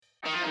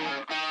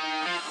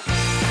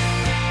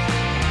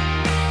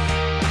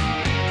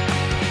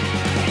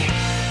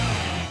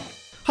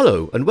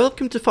Hello and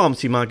welcome to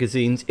Pharmacy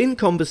Magazine's In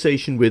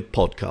Conversation With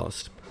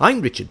podcast. I'm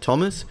Richard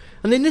Thomas,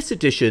 and in this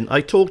edition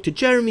I talk to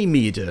Jeremy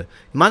Meader,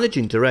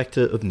 Managing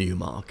Director of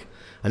Newmark.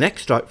 An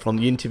extract from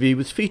the interview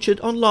was featured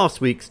on last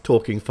week's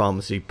Talking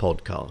Pharmacy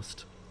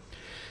podcast.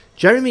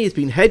 Jeremy has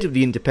been head of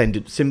the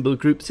independent Symbol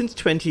Group since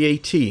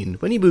 2018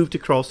 when he moved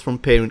across from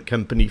parent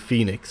company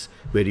Phoenix,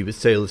 where he was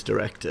sales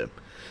director.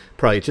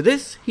 Prior to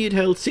this, he had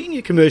held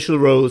senior commercial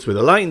roles with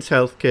Alliance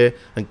Healthcare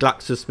and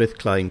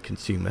GlaxoSmithKline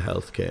Consumer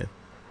Healthcare.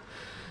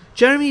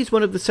 Jeremy is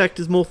one of the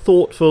sector's more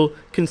thoughtful,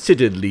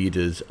 considered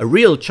leaders, a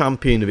real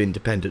champion of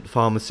independent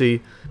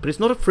pharmacy, but is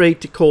not afraid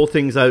to call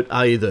things out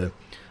either,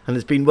 and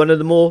has been one of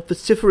the more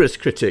vociferous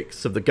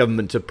critics of the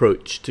government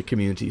approach to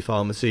community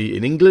pharmacy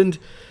in England,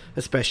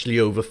 especially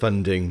over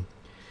funding.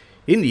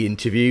 In the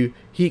interview,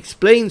 he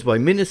explains why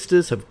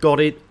ministers have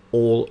got it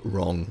all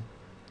wrong.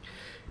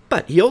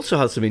 But he also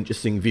has some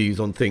interesting views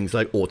on things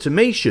like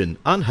automation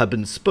and hub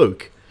and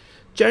spoke.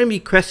 Jeremy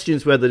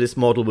questions whether this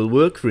model will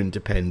work for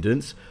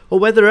independents or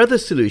whether other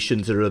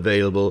solutions are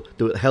available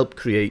that will help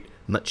create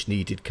much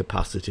needed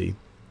capacity.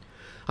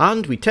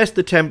 And we test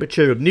the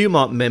temperature of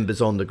Newmark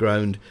members on the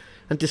ground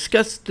and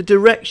discuss the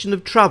direction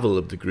of travel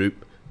of the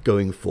group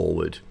going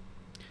forward.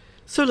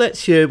 So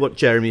let's hear what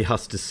Jeremy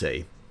has to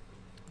say.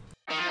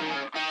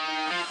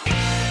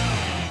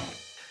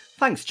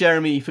 Thanks,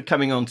 Jeremy, for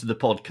coming on to the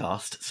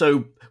podcast.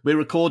 So we're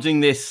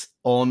recording this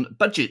on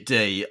Budget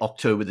Day,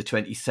 October the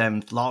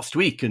 27th, last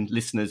week, and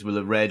listeners will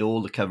have read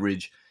all the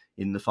coverage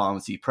in the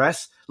pharmacy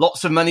press.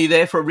 Lots of money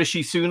there for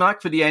Rishi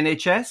Sunak for the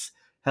NHS.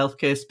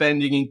 Healthcare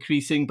spending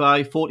increasing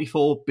by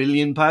 £44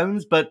 billion,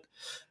 but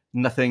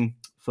nothing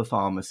for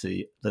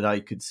pharmacy that I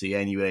could see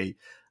anyway.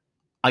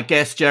 I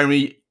guess,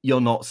 Jeremy,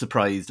 you're not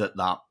surprised at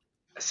that.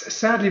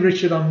 Sadly,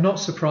 Richard, I'm not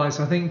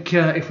surprised. I think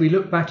if we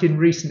look back in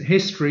recent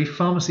history,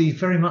 pharmacy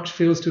very much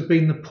feels to have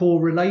been the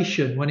poor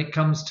relation when it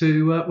comes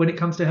to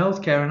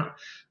healthcare, and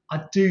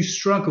I do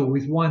struggle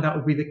with why that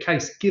would be the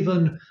case,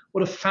 given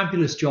what a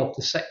fabulous job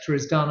the sector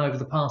has done over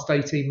the past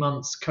 18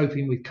 months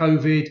coping with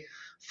COVID.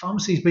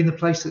 Pharmacy has been the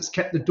place that's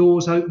kept the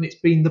doors open. It's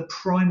been the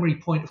primary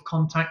point of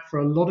contact for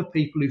a lot of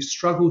people who've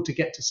struggled to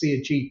get to see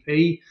a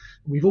GP.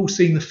 We've all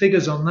seen the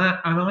figures on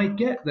that, and I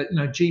get that,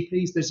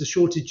 GPs, there's a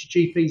shortage of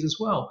GPs as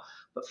well.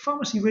 But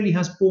pharmacy really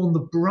has borne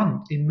the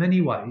brunt in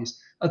many ways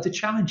of the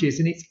challenges,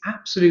 and it's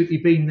absolutely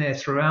been there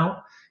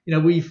throughout.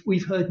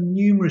 We've heard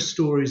numerous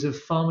stories of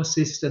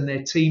pharmacists and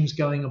their teams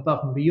going above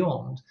and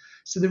beyond.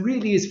 So there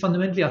really is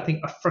fundamentally, I think,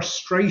 a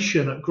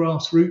frustration at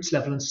grassroots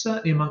level, and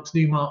certainly amongst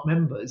Newmark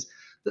members,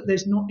 that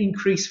there's not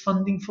increased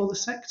funding for the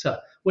sector,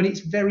 when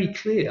it's very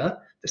clear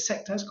the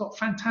sector has got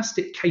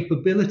fantastic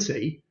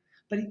capability,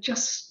 but it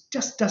just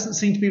doesn't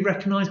seem to be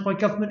recognised by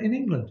government in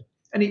England.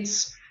 And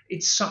it's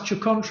such a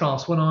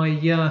contrast when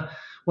I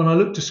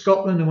look to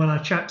Scotland and when I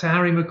chat to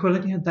Harry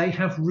McQuillan. They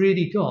have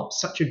really got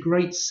such a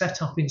great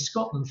setup in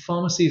Scotland.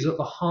 Pharmacy is at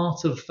the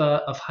heart of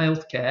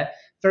healthcare,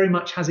 very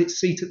much has its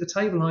seat at the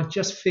table. And I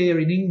just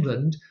fear in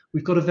England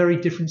we've got a very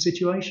different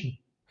situation.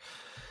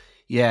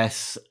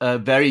 Yes, a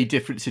very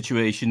different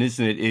situation,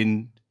 isn't it,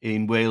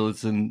 in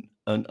Wales and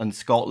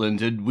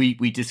Scotland? And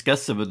we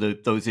discussed some of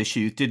those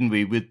issues, didn't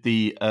we, with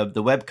the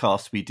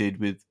webcast we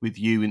did with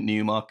you in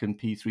Newmark and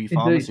P3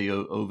 Pharmacy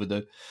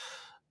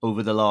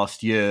over the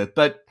last year.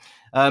 But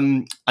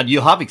and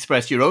you have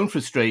expressed your own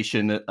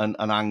frustration and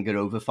anger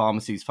over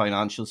pharmacy's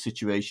financial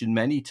situation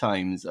many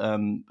times.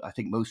 I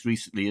think most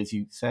recently, as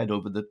you said,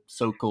 over the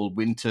so-called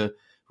winter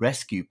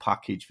rescue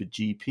package for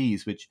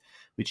GPs,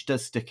 which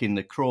does stick in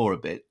the craw a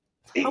bit.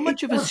 How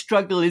much of a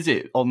struggle is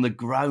it on the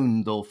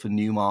ground, though, for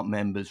Newmark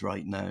members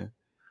right now?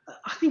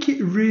 I think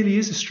it really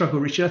is a struggle,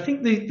 Richard. I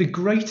think the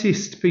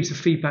greatest piece of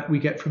feedback we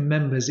get from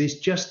members is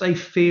just they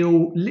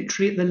feel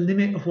literally at the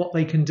limit of what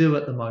they can do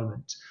at the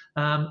moment.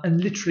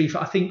 And literally,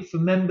 I think for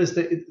members,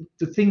 the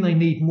thing they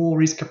need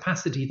more is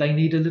capacity. They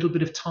need a little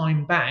bit of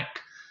time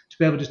back to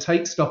be able to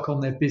take stock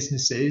on their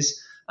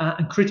businesses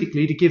and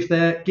critically to give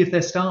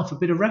their staff a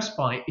bit of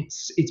respite.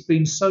 It's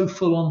been so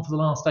full on for the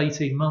last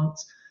 18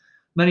 months.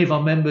 Many of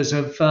our members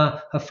have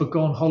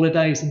forgone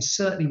holidays and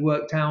certainly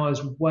worked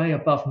hours way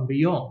above and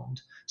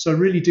beyond. So I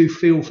really do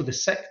feel for the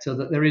sector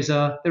that there is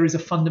a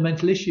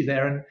fundamental issue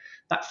there, and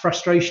that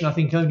frustration I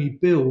think only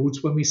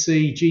builds when we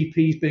see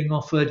GPs being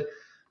offered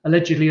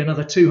allegedly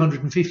another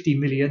 250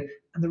 million,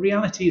 and the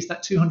reality is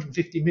that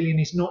 250 million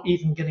is not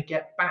even going to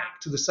get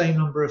back to the same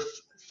number of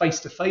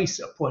face-to-face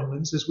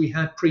appointments as we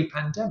had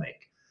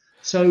pre-pandemic.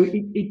 So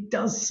it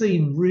does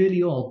seem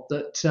really odd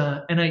that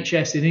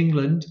NHS in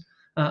England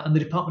and the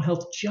Department of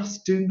Health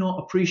just do not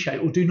appreciate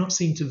or do not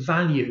seem to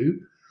value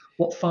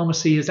what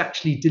pharmacy has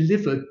actually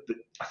delivered, but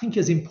I think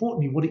as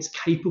importantly what it's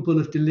capable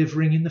of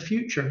delivering in the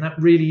future. And that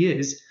really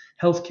is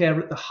healthcare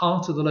at the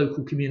heart of the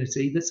local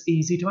community that's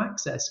easy to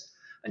access.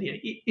 And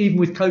even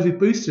with COVID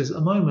boosters at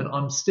the moment,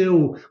 I'm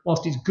still,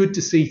 whilst it's good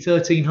to see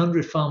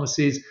 1,300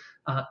 pharmacies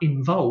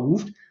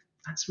involved,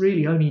 that's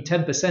really only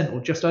 10%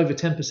 or just over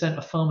 10%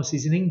 of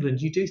pharmacies in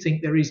England. You do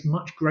think there is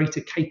much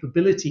greater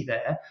capability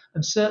there.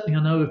 And certainly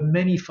I know of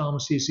many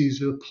pharmacies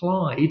who've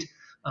applied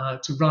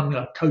to run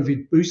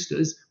COVID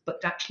boosters, but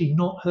actually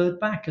not heard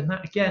back. And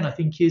that, again, I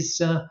think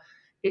is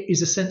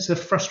a sense of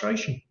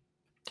frustration.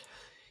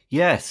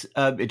 Yes,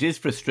 it is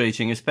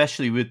frustrating,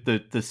 especially with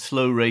the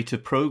slow rate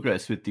of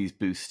progress with these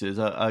boosters.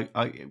 I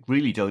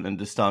really don't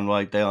understand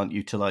why they aren't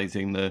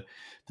utilising the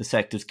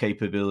sector's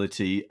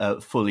capability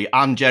fully.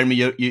 And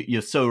Jeremy,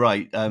 you're so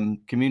right.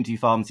 Community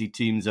pharmacy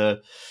teams are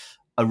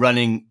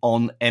running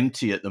on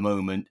empty at the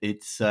moment.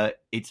 It's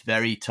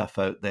very tough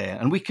out there,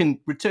 and we can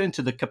return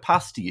to the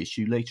capacity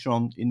issue later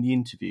on in the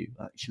interview.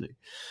 Actually,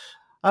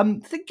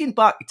 thinking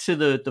back to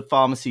the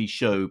pharmacy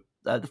show.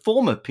 The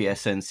former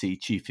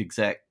PSNC chief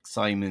exec,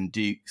 Simon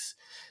Dukes,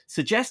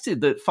 suggested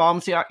that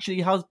pharmacy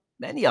actually has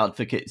many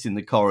advocates in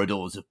the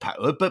corridors of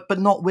power, but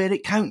not where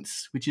it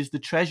counts, which is the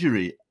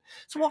Treasury.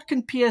 So what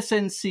can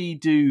PSNC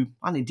do,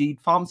 and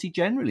indeed pharmacy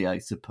generally, I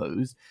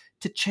suppose,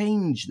 to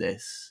change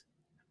this?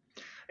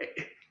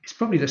 It's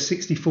probably the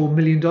 $64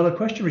 million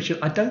question, Richard.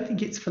 I don't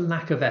think it's for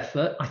lack of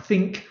effort. I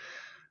think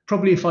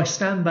probably if I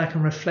stand back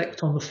and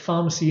reflect on the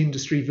pharmacy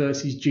industry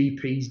versus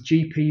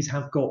GPs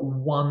have got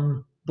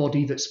one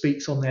body that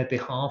speaks on their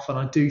behalf, and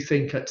I do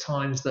think at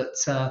times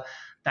that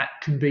that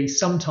can be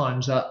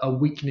sometimes a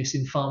weakness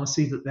in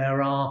pharmacy, that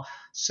there are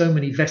so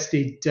many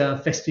vested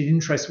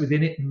interests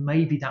within it.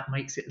 Maybe that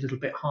makes it a little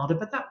bit harder.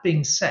 But that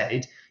being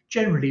said,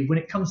 generally, when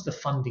it comes to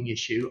funding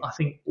issue, I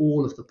think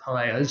all of the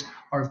players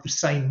are of the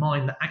same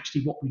mind that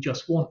actually what we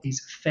just want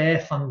is fair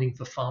funding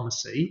for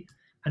pharmacy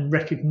and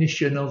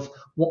recognition of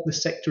what the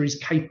sector is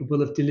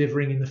capable of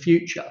delivering in the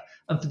future.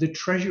 And for the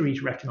Treasury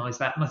to recognise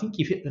that, and I think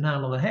you've hit the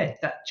nail on the head,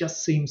 that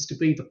just seems to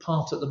be the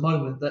part at the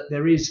moment that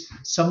there is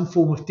some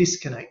form of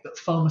disconnect, that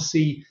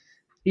pharmacy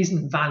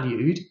isn't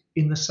valued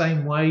in the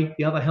same way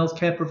the other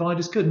healthcare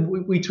providers could.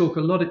 And we talk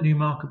a lot at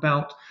Newmark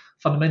about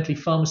fundamentally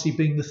pharmacy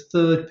being the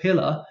third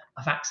pillar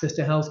of access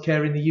to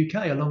healthcare in the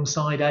UK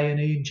alongside A&E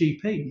and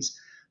GPs.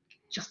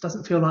 It just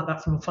doesn't feel like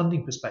that from a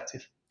funding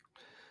perspective.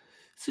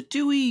 So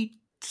do we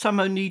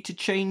somehow need to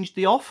change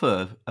the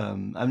offer?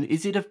 And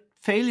is it a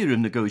failure of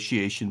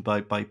negotiation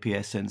by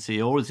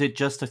PSNC, or is it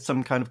just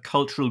some kind of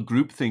cultural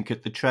groupthink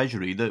at the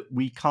Treasury that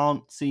we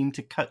can't seem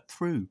to cut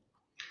through?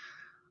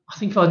 I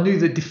think if I knew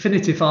the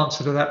definitive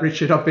answer to that,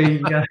 Richard, I'd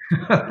be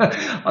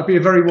I'd be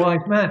a very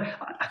wise man.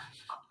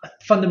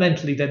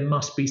 Fundamentally, there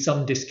must be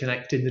some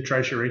disconnect in the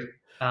Treasury.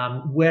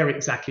 Where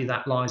exactly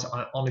that lies,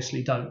 I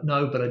honestly don't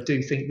know, but I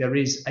do think there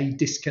is a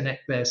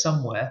disconnect there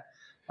somewhere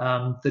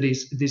that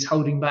is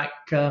holding back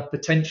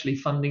potentially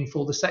funding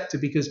for the sector,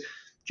 because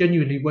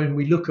genuinely, when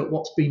we look at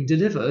what's been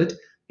delivered,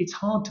 it's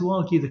hard to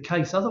argue the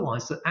case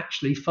otherwise, that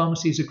actually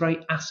pharmacy is a great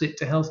asset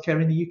to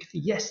healthcare in the UK.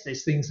 Yes,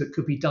 there's things that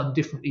could be done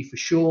differently for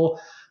sure,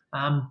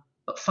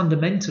 but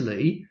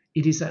fundamentally,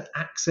 it is an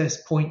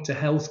access point to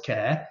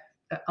healthcare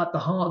at the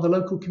heart of the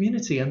local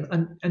community,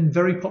 and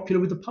very popular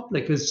with the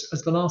public, as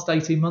the last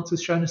 18 months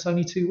has shown us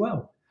only too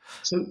well.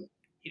 So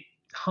it's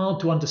hard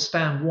to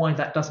understand why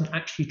that doesn't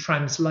actually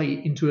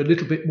translate into a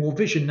little bit more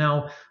vision.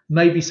 Now,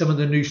 maybe some of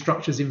the new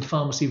structures in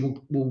pharmacy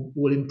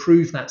will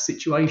improve that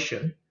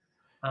situation.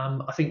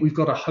 I think we've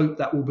got to hope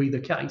that will be the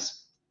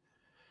case.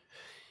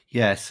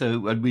 Yeah, so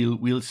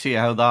we'll see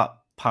how that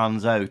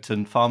pans out.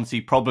 And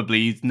pharmacy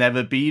probably has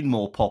never been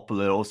more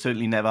popular, or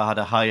certainly never had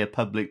a higher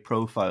public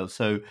profile.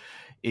 So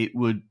it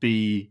would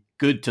be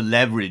good to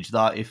leverage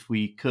that if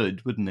we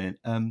could, wouldn't it?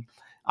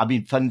 I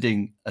mean,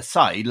 funding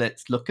aside,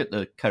 let's look at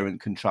the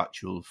current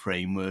contractual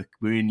framework.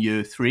 We're in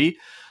year 3.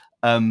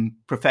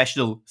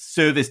 Professional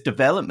service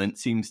development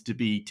seems to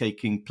be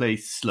taking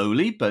place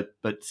slowly, but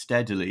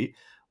steadily.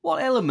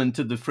 What element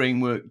of the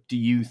framework do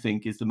you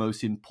think is the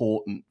most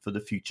important for the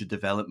future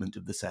development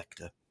of the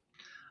sector?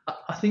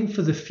 I think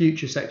for the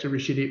future sector,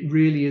 Richard, it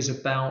really is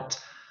about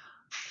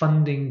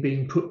funding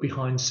being put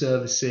behind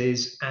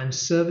services, and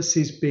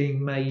services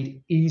being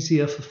made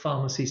easier for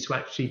pharmacies to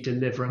actually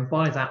deliver. And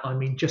by that, I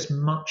mean just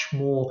much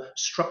more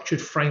structured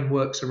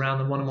frameworks around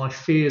them. One of my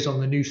fears on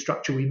the new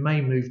structure we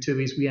may move to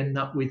is we end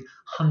up with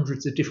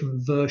hundreds of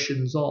different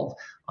versions of.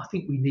 I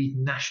think we need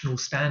national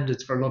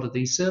standards for a lot of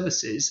these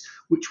services,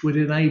 which would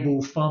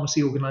enable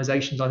pharmacy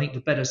organisations, I think,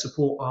 to better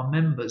support our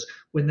members.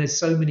 When there's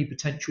so many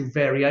potential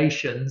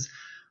variations,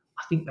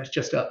 I think that's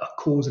just a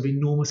cause of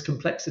enormous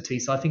complexity.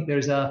 So I think there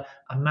is a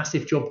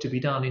massive job to be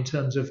done in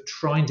terms of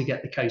trying to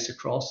get the case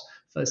across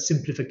for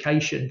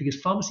simplification, because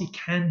pharmacy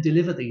can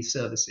deliver these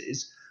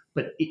services,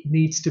 but it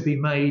needs to be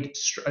made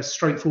as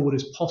straightforward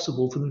as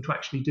possible for them to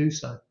actually do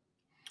so.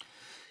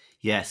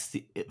 Yes,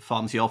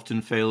 pharmacy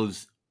often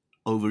fails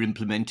over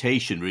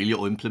implementation, really,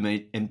 or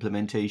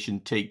implementation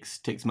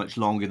takes much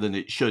longer than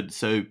it should.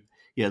 So,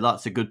 yeah,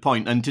 that's a good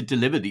point. And to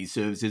deliver these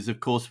services, of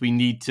course, we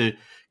need to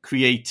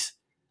create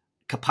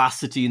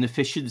capacity and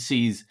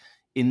efficiencies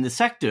in the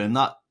sector, and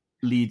that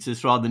leads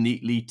us rather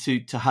neatly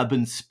to hub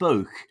and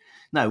spoke.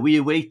 Now, we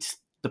await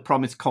the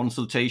promised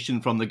consultation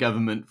from the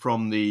government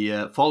from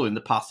the following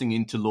the passing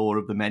into law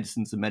of the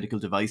Medicines and Medical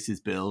Devices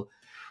Bill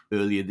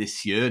earlier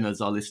this year. And as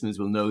our listeners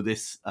will know,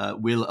 this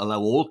will allow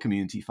all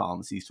community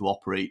pharmacies to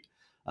operate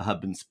a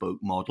hub and spoke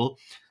model.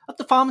 At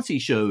the pharmacy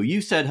show,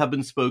 you said hub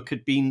and spoke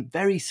had been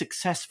very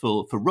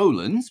successful for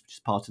Rowlands, which is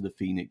part of the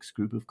Phoenix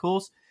Group, of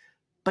course,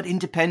 but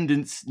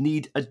independents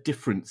need a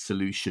different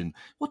solution.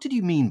 What did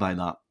you mean by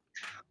that?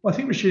 Well, I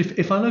think, Richard,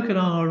 if I look at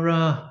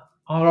our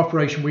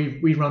operation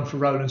we run for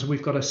Rowlands,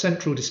 we've got a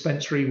central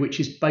dispensary which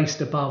is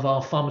based above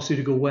our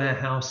pharmaceutical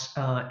warehouse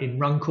in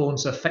Runcorn.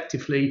 So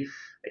effectively,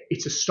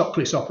 it's a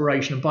stockless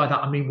operation. And by that,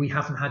 I mean we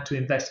haven't had to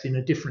invest in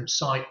a different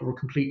site or a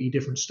completely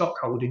different stock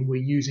holding.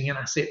 We're using an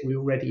asset we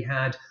already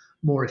had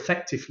more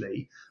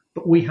effectively.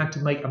 But we had to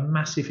make a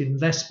massive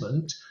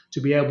investment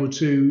to be able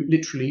to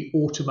literally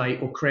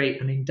automate or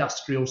create an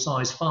industrial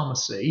size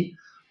pharmacy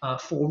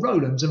for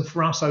Rowlands. And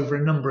for us, over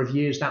a number of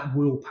years, that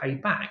will pay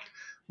back.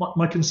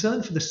 My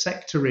concern for the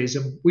sector is,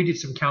 and we did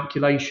some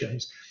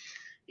calculations,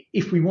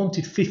 if we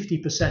wanted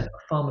 50% of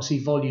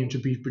pharmacy volume to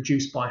be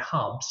produced by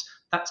hubs,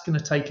 that's going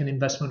to take an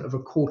investment of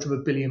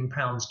 £250 million,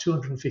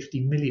 250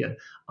 million.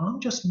 I'm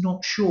just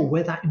not sure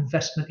where that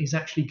investment is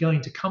actually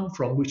going to come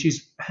from, which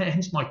is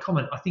hence my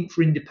comment. I think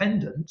for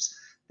independents,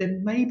 there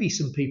may be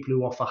some people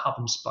who offer hub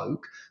and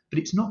spoke, but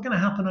it's not going to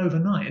happen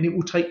overnight. And it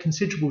will take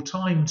considerable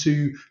time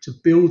to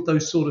build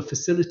those sort of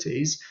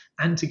facilities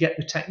and to get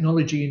the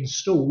technology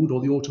installed or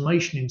the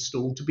automation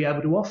installed to be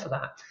able to offer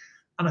that.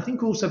 And I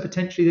think also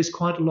potentially there's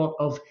quite a lot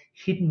of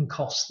hidden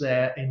costs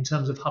there in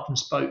terms of hub and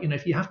spoke.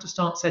 If you have to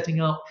start setting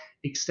up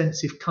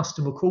extensive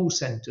customer call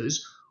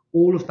centres,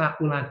 all of that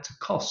will add to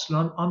costs.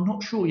 And I'm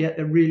not sure yet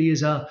there really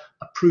is a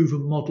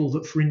proven model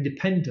that for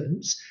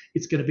independents,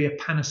 it's going to be a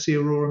panacea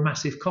or a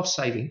massive cost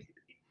saving. It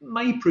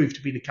may prove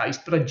to be the case,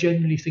 but I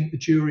genuinely think the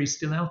jury is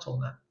still out on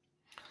that.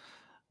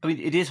 I mean,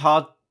 it is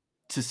hard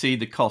to see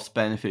the cost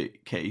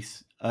benefit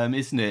case,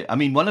 isn't it? I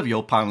mean, one of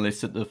your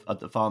panelists at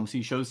the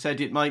pharmacy show said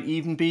it might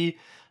even be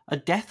a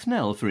death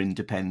knell for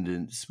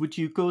independents. Would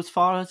you go as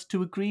far as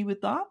to agree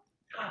with that?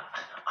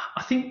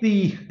 I think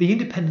the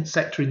independent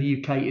sector in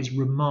the UK is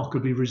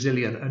remarkably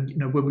resilient.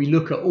 And when we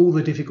look at all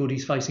the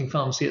difficulties facing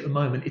pharmacy at the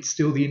moment, it's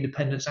still the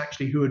independents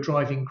actually who are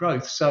driving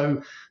growth.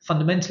 So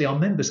fundamentally, our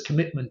members'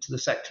 commitment to the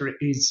sector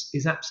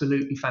is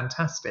absolutely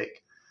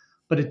fantastic.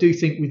 But I do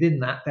think within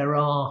that, there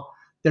are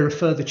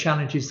further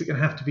challenges that are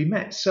going to have to be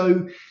met.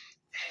 So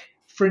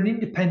for an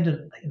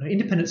independent,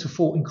 independents have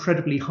fought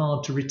incredibly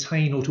hard to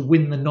retain or to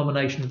win the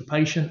nomination of the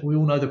patient. We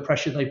all know the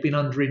pressure they've been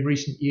under in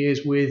recent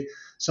years with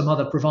some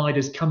other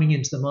providers coming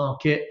into the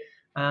market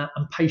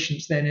and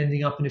patients then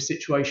ending up in a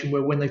situation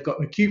where when they've got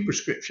an acute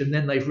prescription,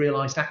 then they've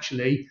realised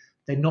actually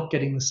they're not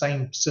getting the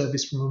same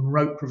service from a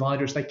remote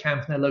provider as they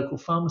can from their local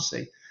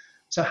pharmacy.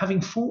 So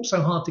having fought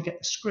so hard to get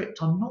the script,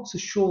 I'm not so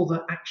sure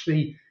that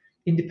actually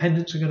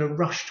independents are going to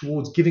rush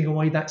towards giving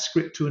away that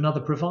script to another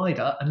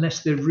provider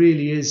unless there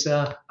really is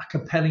a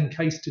compelling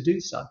case to do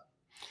so.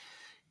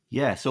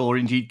 Yes, or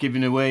indeed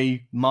giving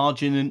away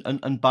margin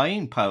and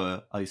buying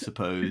power, I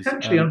suppose.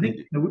 Potentially, I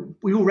think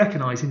we all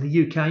recognise in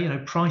the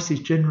UK, prices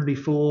generally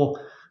for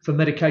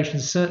medications,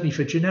 certainly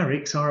for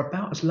generics, are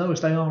about as low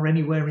as they are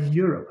anywhere in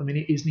Europe. I mean,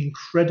 it is an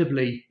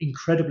incredibly,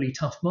 incredibly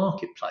tough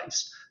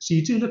marketplace. So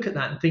you do look at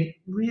that and think,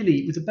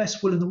 really, with the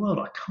best will in the world,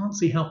 I can't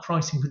see how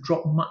pricing could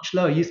drop much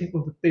lower. You think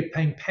we'll be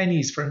paying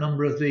pennies for a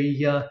number of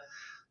the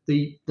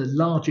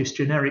largest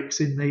generics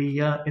in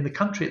the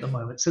country at the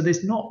moment. So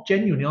there's not,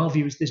 genuinely, our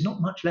view is there's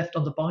not much left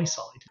on the buy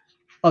side.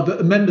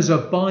 The members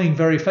are buying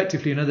very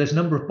effectively. There's a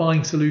number of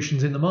buying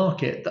solutions in the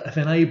market that have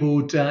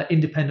enabled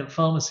independent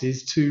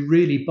pharmacies to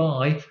really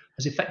buy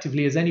as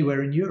effectively as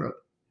anywhere in Europe.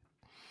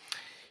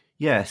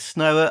 Yes.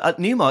 Now, at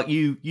Newmark,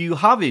 you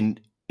have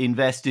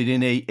invested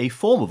in a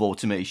form of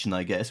automation,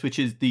 I guess, which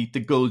is the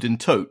Golden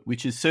Tote,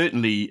 which is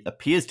certainly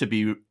appears to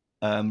be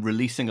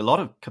releasing a lot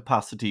of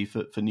capacity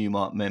for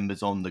Newmark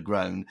members on the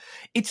ground.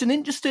 It's an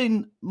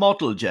interesting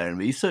model,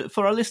 Jeremy. So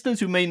for our listeners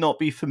who may not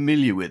be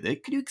familiar with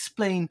it, can you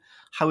explain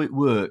how it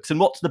works and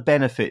what's the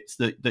benefits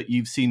that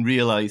you've seen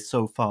realised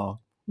so far?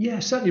 Yeah,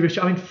 certainly,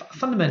 Richard. I mean,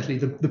 fundamentally,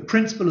 the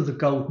principle of the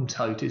Golden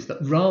Tote is that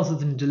rather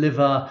than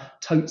deliver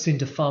totes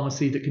into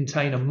pharmacy that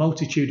contain a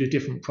multitude of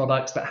different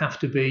products that have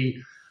to be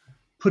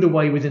put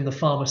away within the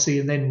pharmacy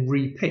and then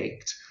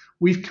repicked,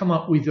 we've come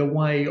up with a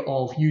way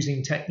of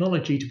using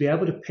technology to be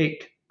able to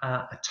pick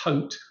a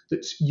tote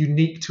that's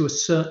unique to a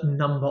certain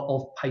number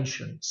of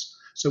patients.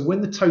 So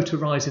when the tote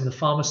arrives in the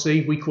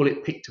pharmacy, we call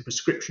it pick to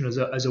prescription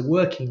as a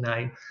working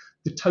name.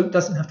 The tote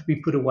doesn't have to be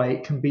put away.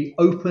 It can be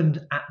opened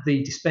at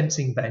the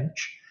dispensing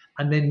bench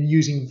and then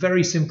using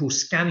very simple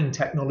scanning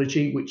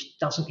technology, which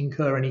doesn't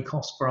incur any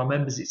cost for our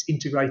members. It's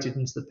integrated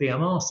into the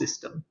PMR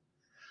system.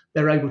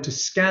 They're able to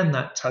scan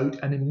that tote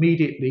and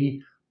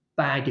immediately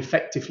bag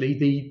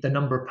effectively the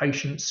number of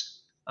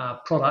patients'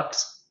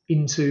 products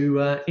into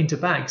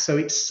bags. So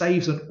it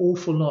saves an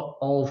awful lot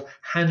of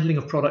handling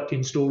of product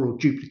in store or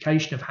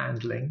duplication of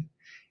handling.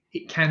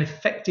 It can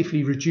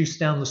effectively reduce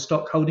down the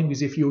stock holding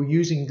because if you're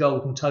using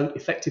Golden Tote,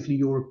 effectively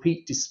your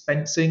repeat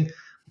dispensing,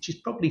 which is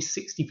probably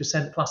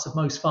 60% plus of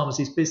most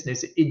pharmacies'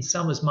 business, in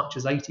some as much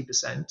as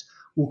 80%,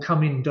 will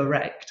come in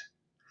direct.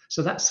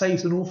 So that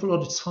saves an awful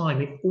lot of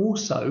time. It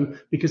also,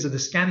 because of the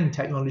scanning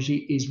technology,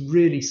 is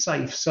really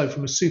safe. So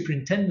from a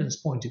superintendent's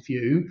point of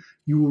view,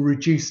 you will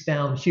reduce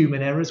down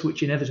human errors,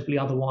 which inevitably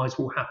otherwise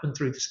will happen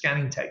through the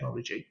scanning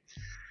technology.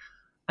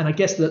 And I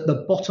guess that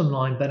the bottom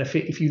line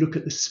benefit, if you look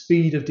at the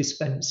speed of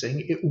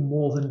dispensing, it will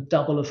more than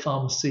double a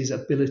pharmacy's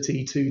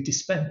ability to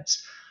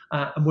dispense.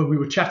 And when we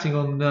were chatting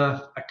on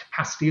a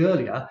capacity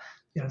earlier,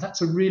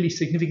 that's a really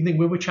significant thing.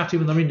 When we're chatting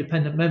with our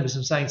independent members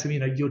and saying to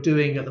them, you're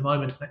doing at the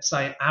moment, let's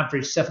say, an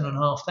average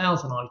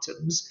 7,500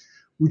 items,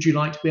 would you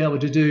like to be able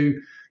to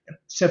do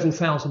several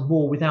thousand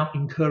more without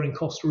incurring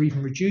cost or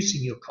even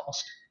reducing your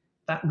cost?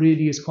 That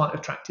really is quite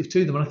attractive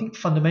to them. And I think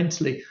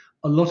fundamentally,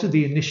 a lot of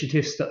the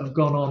initiatives that have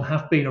gone on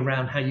have been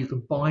around how you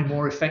can buy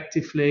more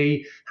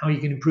effectively, how you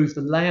can improve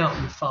the layout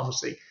of the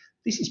pharmacy.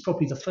 This is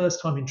probably the first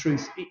time in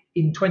truth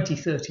in 20,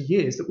 30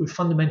 years that we're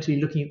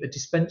fundamentally looking at the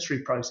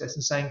dispensary process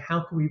and saying,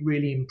 how can we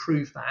really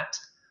improve that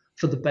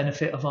for the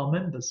benefit of our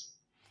members?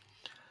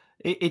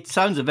 It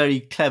sounds a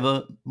very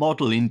clever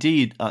model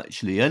indeed,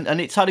 actually,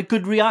 and it's had a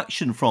good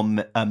reaction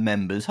from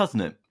members,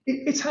 hasn't it?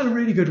 It's had a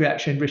really good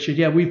reaction, Richard.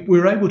 Yeah,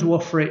 we're able to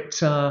offer it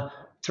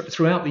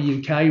throughout the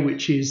UK,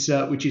 which is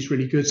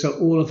really good. So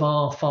all of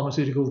our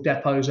pharmaceutical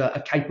depots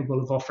are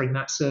capable of offering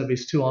that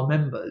service to our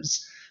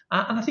members.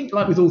 And I think,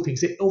 like with all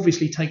things, it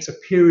obviously takes a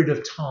period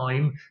of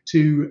time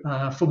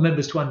for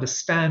members to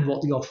understand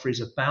what the offer is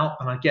about.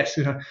 And I guess,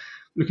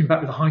 looking back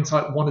with the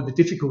hindsight, one of the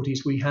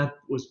difficulties we had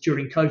was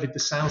during COVID, the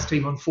sales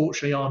team,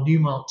 unfortunately, our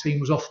Newmark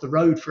team was off the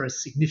road for a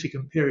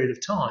significant period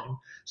of time.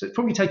 So it's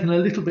probably taken a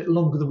little bit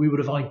longer than we would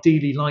have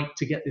ideally liked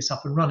to get this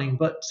up and running.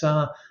 But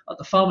at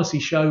the pharmacy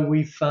show,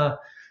 we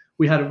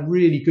had a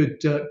really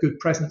good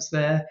presence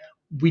there.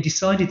 We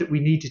decided that we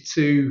needed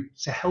to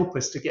help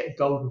us to get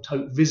Golden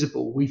Tote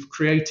visible. We've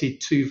created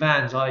 2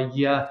 vans.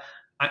 I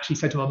actually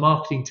said to my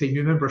marketing team,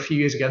 you remember a few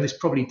years ago, and this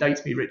probably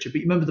dates me, Richard,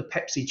 but you remember the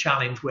Pepsi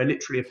challenge where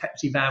literally a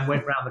Pepsi van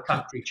went around the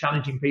country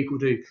challenging people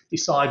to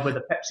decide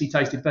whether Pepsi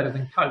tasted better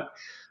than Coke.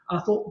 And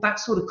I thought that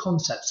sort of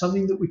concept,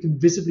 something that we can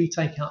visibly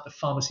take out to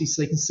pharmacies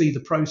so they can see the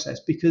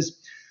process,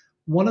 because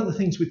one of the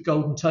things with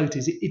Golden Tote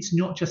is it's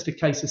not just a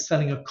case of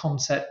selling a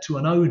concept to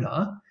an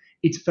owner.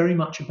 It's very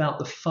much about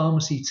the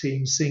pharmacy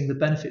team seeing the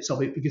benefits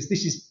of it, because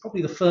this is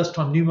probably the first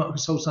time Newmark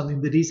has sold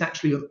something that is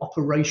actually an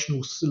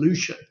operational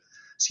solution.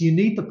 So you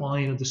need the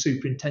buy-in of the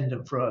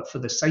superintendent for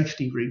the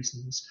safety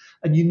reasons,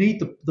 and you need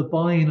the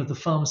buy-in of the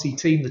pharmacy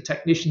team, the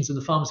technicians and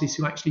the pharmacists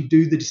who actually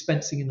do the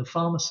dispensing in the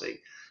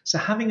pharmacy. So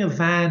having a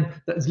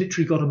van that has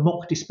literally got a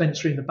mock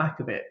dispensary in the back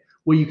of it,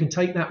 where you can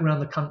take that around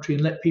the country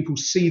and let people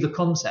see the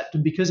concept,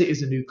 and because it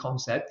is a new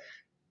concept,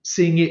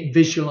 seeing it,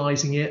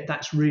 visualizing it,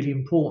 that's really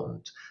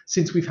important.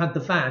 Since we've had the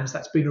vans,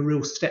 that's been a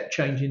real step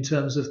change in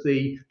terms of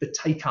the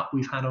take up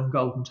we've had on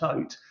Golden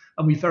Tote,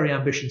 and we've very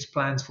ambitious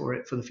plans for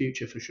it for the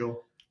future, for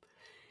sure.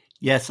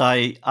 Yes,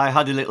 I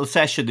had a little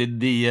session in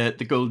the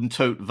Golden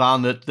Tote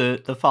van at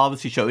the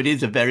pharmacy show. It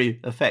is a very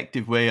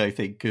effective way, I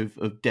think,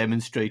 of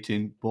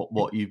demonstrating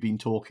what you've been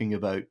talking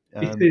about.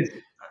 It is.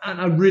 And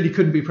I really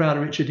couldn't be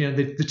prouder, Richard.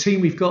 The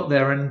team we've got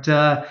there, and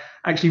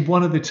actually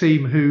one of the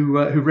team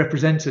who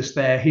represents us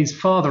there, his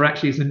father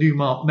actually is a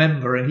Newmark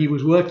member, and he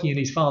was working in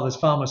his father's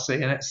pharmacy,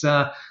 and it's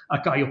a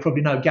guy you'll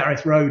probably know,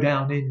 Gareth Rowe,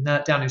 down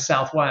in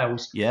South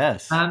Wales.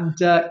 Yes. And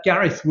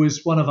Gareth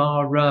was one of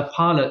our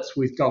pilots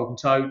with Golden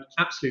Tote.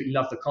 Absolutely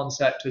loved the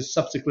concept. Has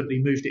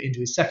subsequently moved it into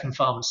his second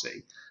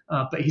pharmacy.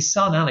 But his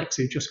son, Alex,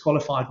 who just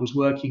qualified, was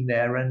working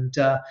there, and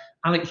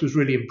Alex was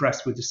really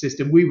impressed with the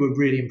system. We were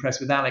really impressed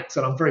with Alex,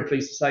 and I'm very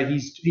pleased to say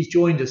he's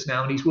joined us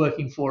now, and he's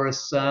working for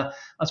us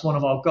as one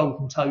of our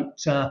Golden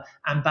Tote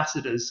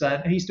ambassadors.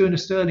 And he's doing a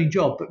sterling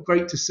job, but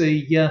great to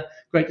see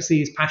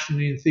his passion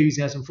and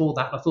enthusiasm for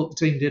that. I thought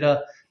the team did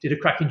a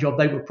cracking job.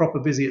 They were proper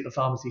busy at the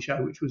pharmacy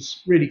show, which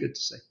was really good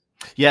to see.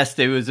 Yes,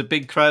 there was a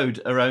big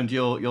crowd around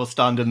your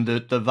stand and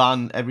the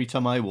van every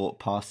time I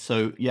walked past.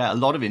 So yeah, a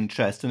lot of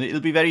interest, and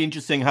it'll be very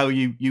interesting how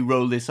you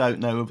roll this out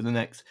now over the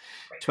next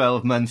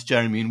 12 months,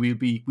 Jeremy, and we'll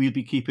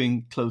be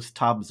keeping close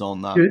tabs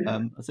on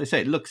that. As I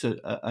say, it looks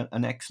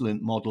an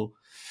excellent model.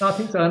 I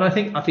think so, and I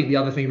think the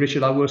other thing,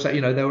 Richard, I will say,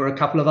 there were a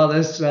couple of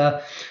others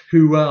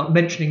who are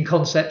mentioning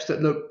concepts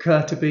that look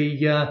to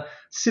be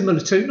similar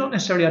to, not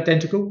necessarily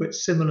identical, but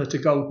similar to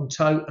Golden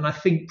Tote. And I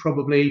think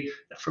probably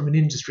from an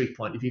industry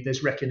point of view,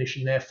 there's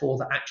recognition therefore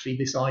that actually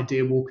this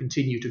idea will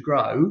continue to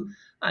grow.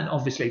 And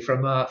obviously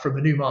from a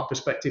Newmark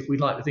perspective,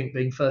 we'd like to think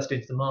being first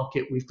into the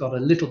market, we've got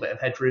a little bit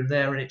of headroom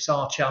there, and it's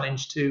our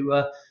challenge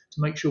to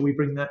make sure we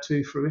bring that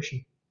to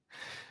fruition.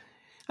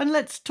 And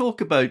let's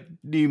talk about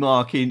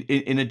Newmark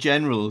in a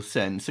general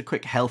sense. A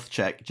quick health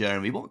check,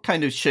 Jeremy. What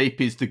kind of shape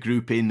is the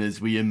group in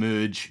as we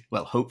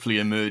hopefully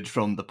emerge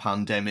from the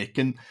pandemic?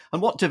 And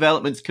what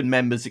developments can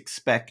members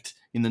expect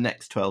in the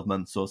next 12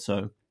 months or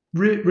so?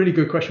 Really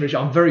good question, Richard.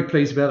 I'm very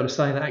pleased to be able to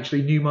say that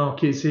actually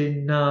Newmark is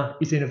in a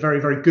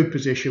very, very good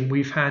position.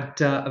 We've had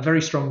a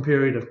very strong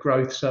period of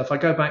growth. So if I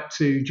go back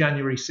to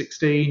January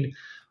 16,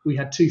 we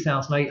had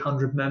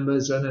 2,800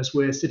 members, and as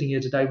we're sitting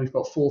here today, we've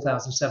got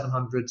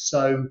 4,700.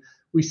 So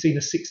we've seen a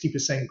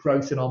 60%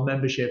 growth in our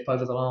membership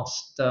over the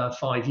last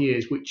 5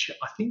 years, which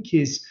I think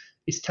is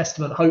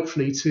testament,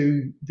 hopefully,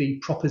 to the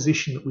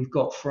proposition that we've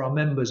got for our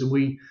members. And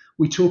we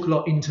talk a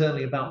lot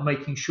internally about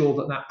making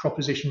sure that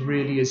proposition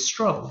really is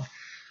strong.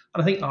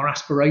 And I think our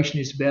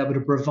aspiration is to be able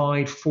to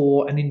provide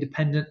for an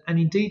independent, and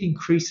indeed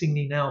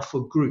increasingly now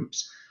for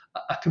groups,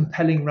 a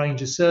compelling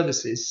range of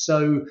services.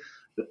 So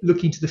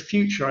looking to the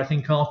future, I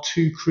think our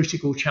two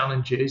critical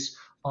challenges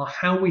are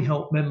how we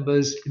help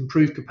members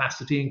improve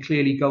capacity, and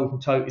clearly Golden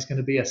Tote is going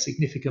to be a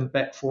significant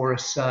bet for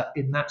us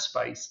in that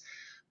space.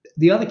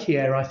 The other key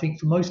area, I think,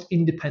 for most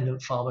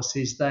independent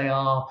pharmacies,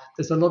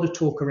 there's a lot of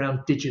talk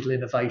around digital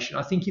innovation.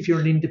 I think if you're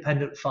an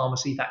independent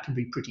pharmacy, that can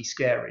be pretty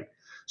scary.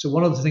 So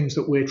one of the things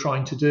that we're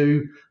trying to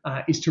do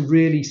is to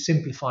really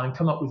simplify and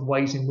come up with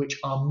ways in which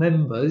our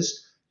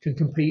members can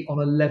compete on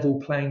a level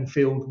playing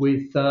field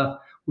with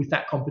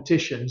that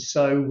competition.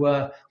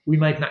 So we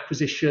made an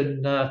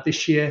acquisition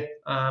this year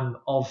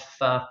of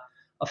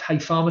Hey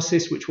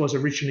Pharmacist, which was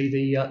originally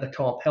the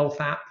Co-op Health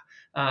app.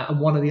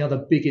 And one of the other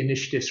big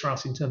initiatives for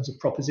us in terms of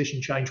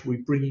proposition change,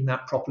 we're bringing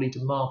that properly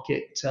to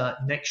market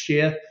next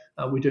year.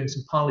 We're doing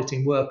some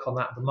piloting work on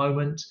that at the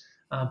moment.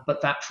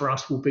 But that for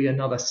us will be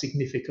another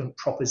significant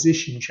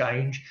proposition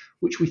change,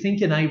 which we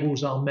think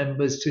enables our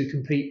members to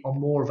compete on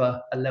more of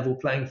a level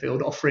playing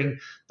field, offering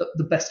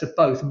the best of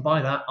both. And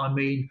by that, I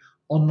mean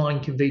online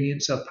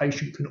convenience, so a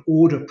patient can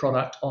order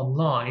product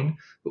online,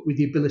 but with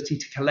the ability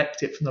to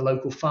collect it from the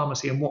local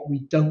pharmacy. And what we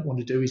don't want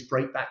to do is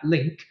break that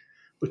link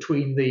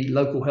between the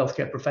local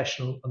healthcare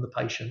professional and the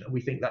patient. And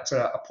we think that's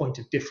a point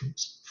of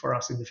difference for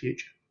us in the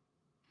future.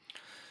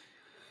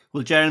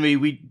 Well, Jeremy,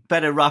 we'd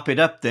better wrap it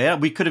up there.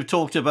 We could have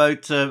talked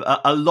about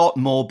a lot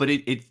more, but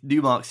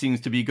Newmark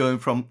seems to be going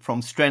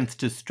from strength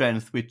to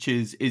strength, which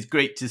is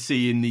great to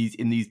see in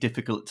these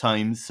difficult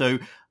times. So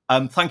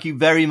thank you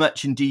very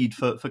much indeed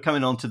for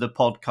coming on to the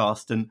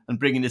podcast and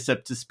bringing us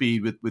up to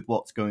speed with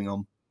what's going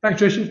on.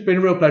 Thanks, Trish. It's been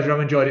a real pleasure. I've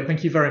enjoyed it.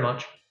 Thank you very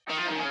much.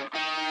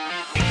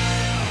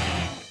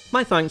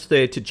 My thanks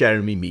there to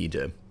Jeremy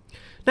Meader.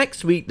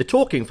 Next week, the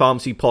Talking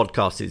Pharmacy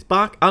podcast is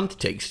back and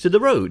takes to the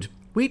road.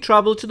 We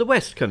travel to the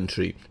West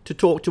Country to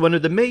talk to one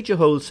of the major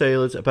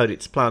wholesalers about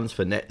its plans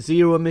for net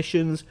zero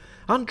emissions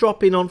and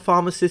drop in on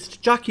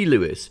pharmacist Jackie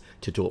Lewis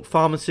to talk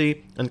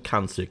pharmacy and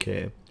cancer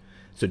care.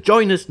 So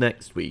join us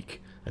next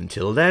week.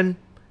 Until then,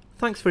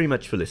 thanks very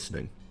much for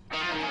listening.